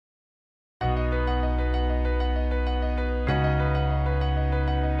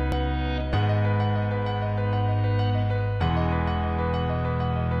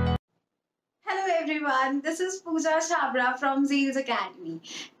everyone, this is Pooja Chabra from Zeals Academy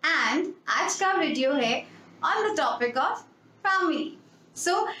and आज का video है on the topic of family.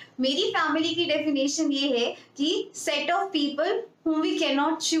 So मेरी family की definition ये है कि set of people whom we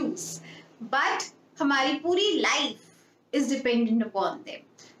cannot choose, but हमारी पूरी life is dependent upon them.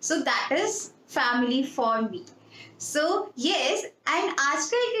 So that is family for me. So yes, and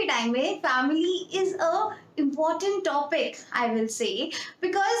आजकल के टाइम में family is a important topic, I will say,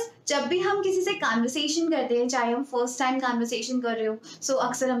 because जब भी हम किसी से conversation करते हैं, चाहे हम first time conversation कर रहे हो, so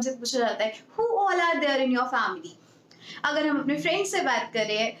अक्सर हमसे पूछा जाता है who all are there in your family. अगर हम अपने फ्रेंड से बात कर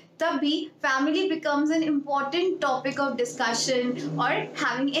रहे हैं तब भी family becomes an important topic of discussion or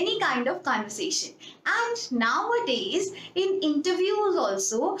having any kind of conversation. And nowadays in interviews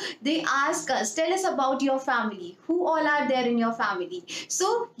also they ask us, tell us about your family, who all are there in your family.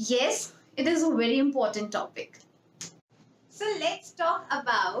 So yes, it is a very important topic. So let's talk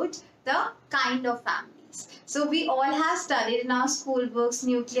about the kind of families. So we all have studied in our school books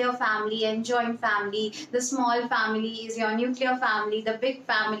nuclear family and joint family. The small family is your nuclear family, the big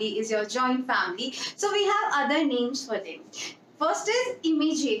family is your joint family. So we have other names for them. First is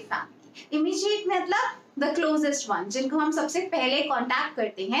immediate family. Immediate मतलब the closest one, जिनको हम सबसे पहले contact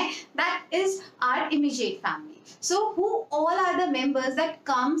करते हैं, that is our immediate family. So who all are the members that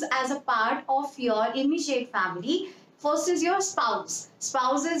comes as a part of your immediate family? First is your spouse.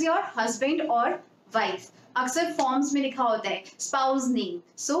 Spouse is your husband or wife. अक्सर forms में लिखा होता है spouse name,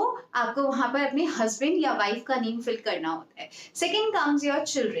 सो आपको वहां पर अपने husband या वाइफ का नेम फिल करना होता है. Second comes your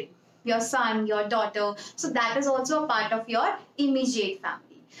children, your son, your daughter, so that is also a part of your immediate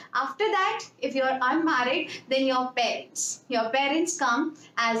family. After that, if you are unmarried, then your parents. Your parents come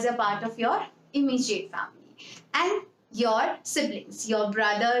as a part of your immediate family. And your siblings, your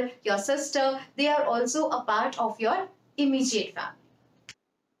brother, your sister, they are also a part of your immediate family.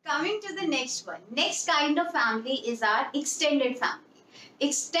 Coming to the next one, next kind of family is our extended family.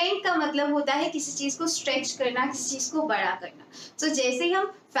 Extend का मतलब होता है किसी चीज को stretch करना, किसी चीज को बड़ा करना. So जैसे ही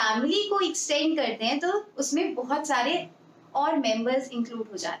हम family को extend करते हैं तो उसमें बहुत सारे और members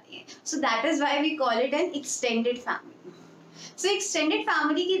include हो जाते हैं. So that is why we call it an extended family. So extended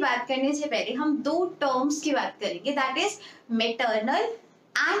family की बात करने से पहले हम दो terms की बात करेंगे, that is maternal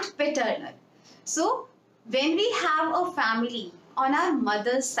and paternal. So when we have a family on our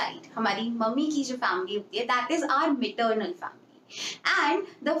mother's side, हमारी मम्मी की जो family होती है, that is our maternal family. And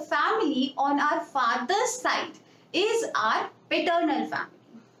the family on our father's side is our paternal family.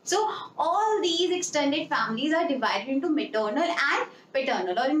 So all these extended families are divided into maternal and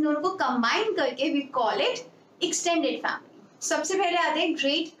paternal, और इन दोनों को combine करके we call it extended family. सबसे पहले आते हैं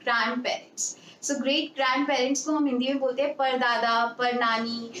great grandparents. So great grandparents को हम हिंदी में बोलते हैं परदादा,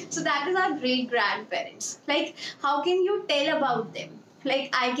 परनानी. So that is our great grandparents. Like how can you tell about them?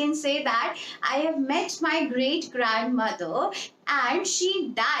 Like I can say that I have met my great grandmother and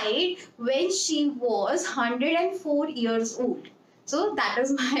she died when she was 104 years old. So that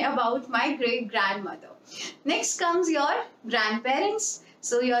is about my great grandmother. Next comes your grandparents.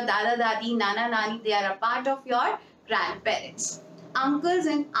 So your dada, dadi, nana, nani, they are a part of your grandparents. Uncles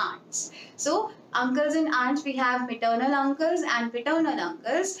and aunts. So uncles and aunts, we have maternal uncles and paternal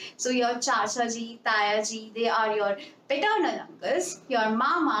uncles. So your chacha ji, taya ji, they are your paternal uncles. Your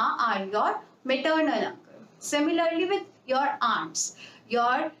mama are your maternal uncle. Similarly with your aunts,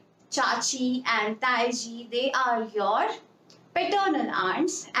 your chachi and tai ji, they are your paternal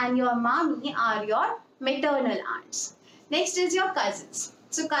aunts and your mommy are your maternal aunts. Next is your cousins.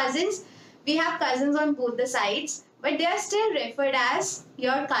 So cousins, we have cousins on both the sides, but they are still referred as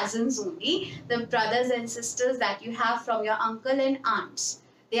your cousins only, the brothers and sisters that you have from your uncle and aunts.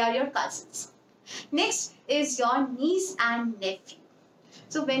 They are your cousins. Next is your niece and nephew.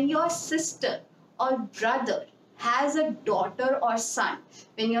 So when your sister or brother has a daughter or son,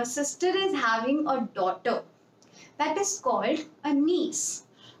 when your sister is having a daughter, that is called a niece.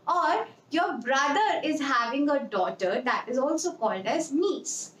 Or your brother is having a daughter, that is also called as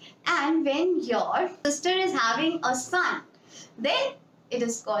niece. And when your sister is having a son, then it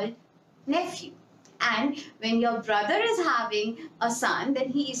is called nephew. And when your brother is having a son, then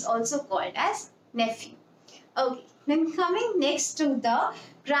he is also called as nephew. Okay, then coming next to the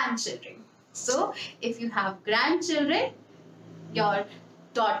grandchildren. So if you have grandchildren, your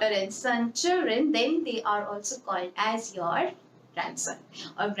daughter and son children, then they are also called as your grandson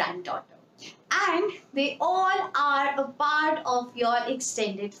or granddaughter. And they all are a part of your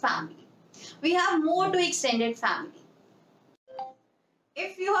extended family. We have more to extended family.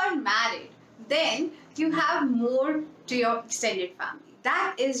 If you are married, then you have more to your extended family.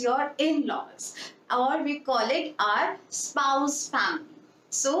 That is your in-laws, or we call it our spouse family.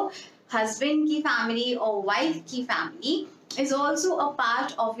 So husband की family or wife की family is also a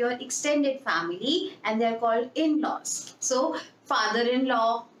part of your extended family, and they are called in-laws. So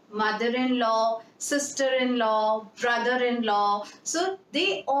father-in-law, mother-in-law, sister-in-law, brother-in-law, so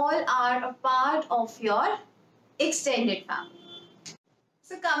they all are a part of your extended family.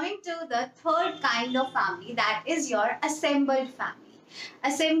 So coming to the third kind of family, that is your assembled family.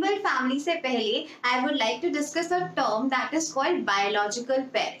 Assembled family से पहले I would like to discuss a term that is called biological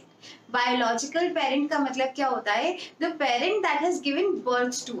parent. Biological parent का मतलब क्या होता है? The parent that has given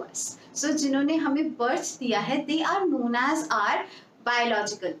birth to us. So जिन्होंने हमें birth दिया है, they are known as our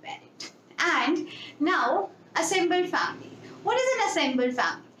biological parent. And now assembled family. What is an assembled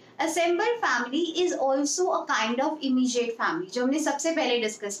family? Assembled family is also a kind of immediate family, जो हमने सबसे पहले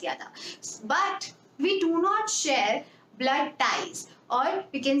discuss किया था. But we do not share blood ties, और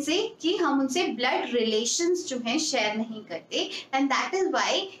we can say कि हम उनसे blood relations जो हैं share नहीं करते, and that is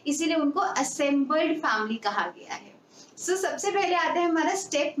why इसीलिए उनको assembled family कहा गया है. So सबसे पहले आता है हमारा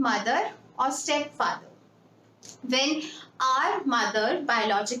step mother और step father. When our mother,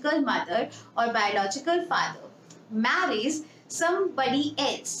 biological mother or biological father marries somebody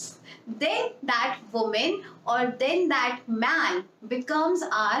else, then that woman or then that man becomes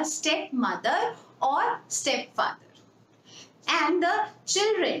our stepmother or stepfather. And the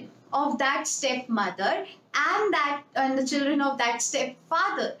children of that stepmother and the children of that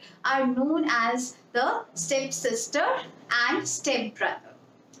stepfather are known as the stepsister and stepbrother.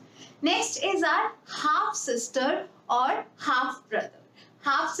 Next is our half sister or half brother.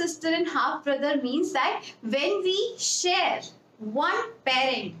 Half sister and half brother means that when we share one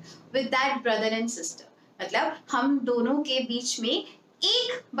parent with that brother and sister, मतलब हम दोनों के बीच में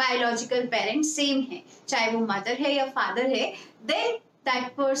एक biological parent same है, चाहे वो mother है या father है, then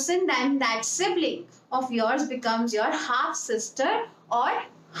that person, then that sibling of yours becomes your half sister or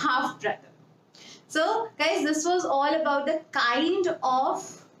half brother. So guys, this was all about the kind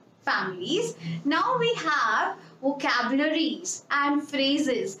of families. Now we have vocabularies and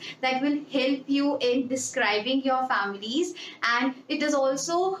phrases that will help you in describing your families, and it is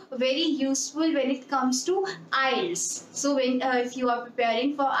also very useful when it comes to IELTS. So when if you are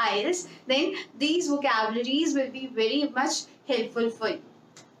preparing for IELTS, then these vocabularies will be very much helpful for you.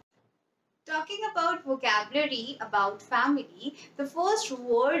 Talking about vocabulary about family, the first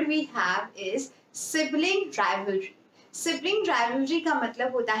word we have is sibling rivalry. Sibling rivalry का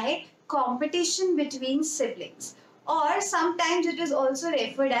मतलब होता है competition between siblings, or sometimes it is also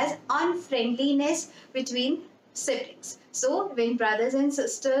referred as unfriendliness between siblings. So when brothers and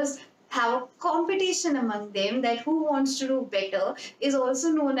sisters have a competition among them, that who wants to do better, is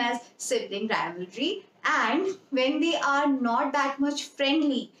also known as sibling rivalry. And when they are not that much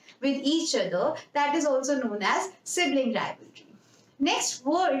friendly with each other, that is also known as sibling rivalry. Next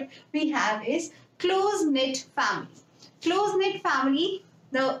word we have is close-knit family. Close-knit family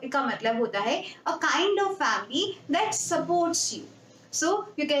का मतलब होता है a kind of family that supports you. So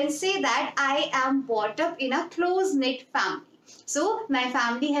you can say that I am brought up in a close-knit family. So my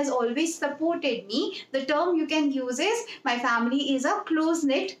family has always supported me. The term you can use is my family is a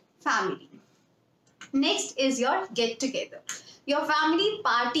close-knit family. Next is your get-together. Your family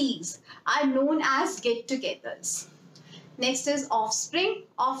parties are known as get-togethers. Next is offspring.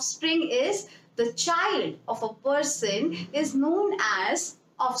 Offspring is the child of a person is known as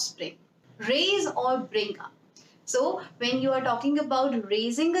offspring. Raise or bring up. So when you are talking about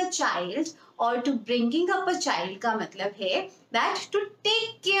raising a child or to bringing up a child का मतलब है that to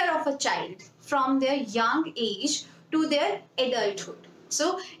take care of a child from their young age to their adulthood.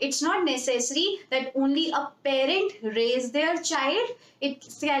 So it's not necessary that only a parent raise their child. It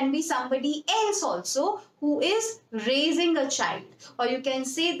can be somebody else also who is raising a child. Or you can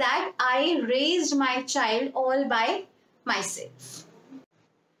say that I raised my child all by myself.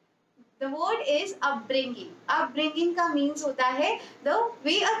 The word is upbringing. Upbringing का means होता है the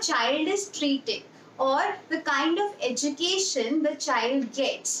way a child is treated or the kind of education the child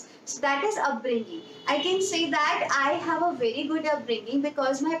gets. So that is upbringing. I can say that I have a very good upbringing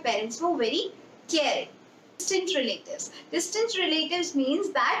because my parents were very caring. Distant relatives. Distant relatives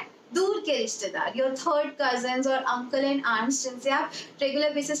means that दूर के रिश्तेदार, your third cousins और uncle and aunts जिनसे आप regular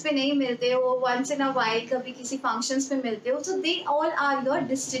basis पे नहीं मिलते हो, once in a while कभी किसी functions पे मिलते हो, so they all are your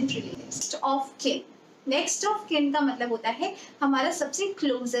distant relatives. Of kin. Next of kin का मतलब होता है हमारा सबसे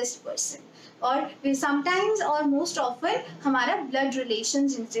क्लोजेस्ट पर्सन, और समटाइम्स और मोस्ट ऑफन हमारा ब्लड रिलेशन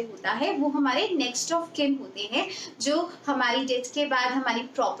जिनसे होता है वो हमारे नेक्स्ट ऑफ किन होते हैं, जो हमारी डेथ के बाद हमारी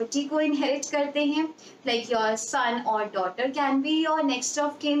प्रॉपर्टी को इनहेरिट करते हैं. लाइक योर सन और daughter can be your next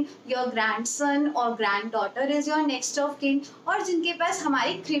of kin, your grandson और grand daughter is your next of kin, और जिनके पास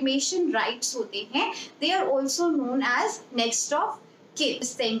हमारे क्रिमेशन राइट्स होते हैं they are also known as next of kin.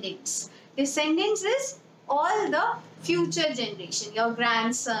 Descendants, descendants is all the future generation, your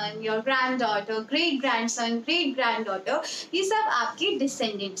grandson, your granddaughter, great grandson, great granddaughter, ये सब आपके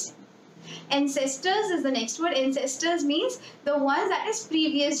descendants हैं. Ancestors is the next word. Ancestors means the ones that is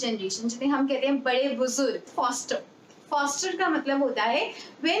previous generation, जिन्हें हम कहते हैं बड़े बुजुर्ग. Foster, foster का मतलब होता है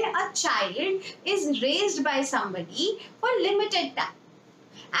when a child is raised by somebody for limited time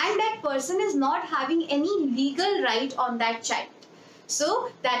and that person is not having any legal right on that child. So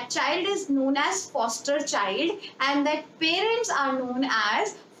that child is known as foster child and that parents are known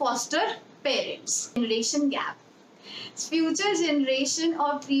as foster parents. Generation gap. Future generation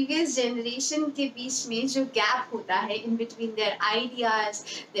और previous generation के बीच में जो gap होता है in between their ideas,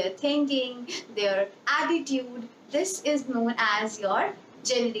 their thinking, their attitude, this is known as your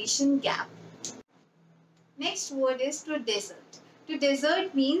generation gap. Next word is to desert. To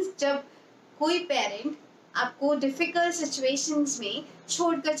desert means जब कोई parent आपको difficult situations में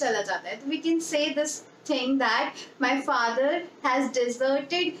छोड़कर चला जाता है, तो we can say this thing that my father has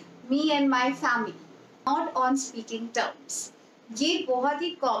deserted me and my family not on speaking terms. ये बहुत ही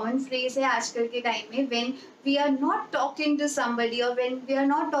कॉमन फ्रेज है आजकल के टाइम में when we are not talking to somebody और when we are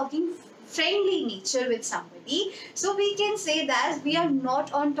not talking friendly nature with somebody, so we can say that we are not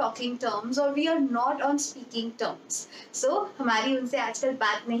on talking terms or we are not on speaking terms. So हमारी उनसे आजकल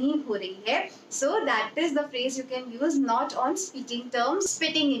बात नहीं हो रही है, so that is the phrase you can use, not on speaking terms.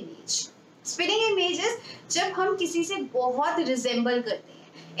 Spitting image. Spitting image is जब हम किसी से बहुत resemble करते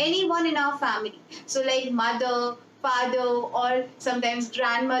हैं anyone in our family, so like mother, father or sometimes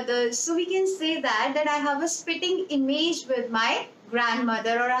grandmother, so we can say that I have a spitting image with my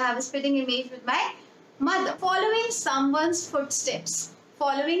grandmother or I have a spitting image with my mother. Following someone's footsteps.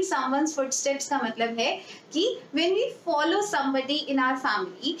 Following someone's footsteps का मतलब है कि when we follow somebody in our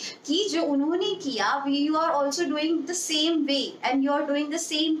family, कि जो उन्होंने किया, you are also doing the same way and you are doing the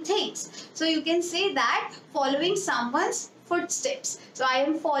same things. So you can say that following someone's footsteps. So I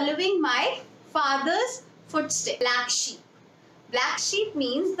am following my father's footsteps. Black sheep. Black sheep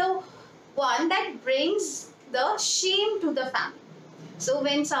means the one that brings the shame to the family. So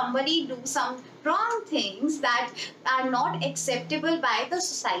when somebody do some wrong things that are not acceptable by the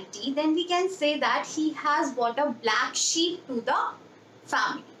society, then we can say that he has brought a black sheep to the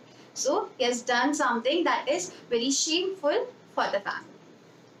family. So he has done something that is very shameful for the family.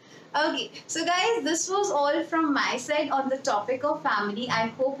 Okay, so guys, this was all from my side on the topic of family. I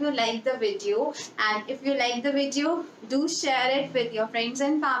hope you liked the video, and if you like the video, do share it with your friends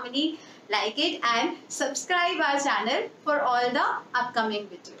and family. Like it and subscribe our channel for all the upcoming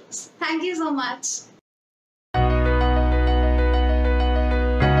videos. Thank you so much.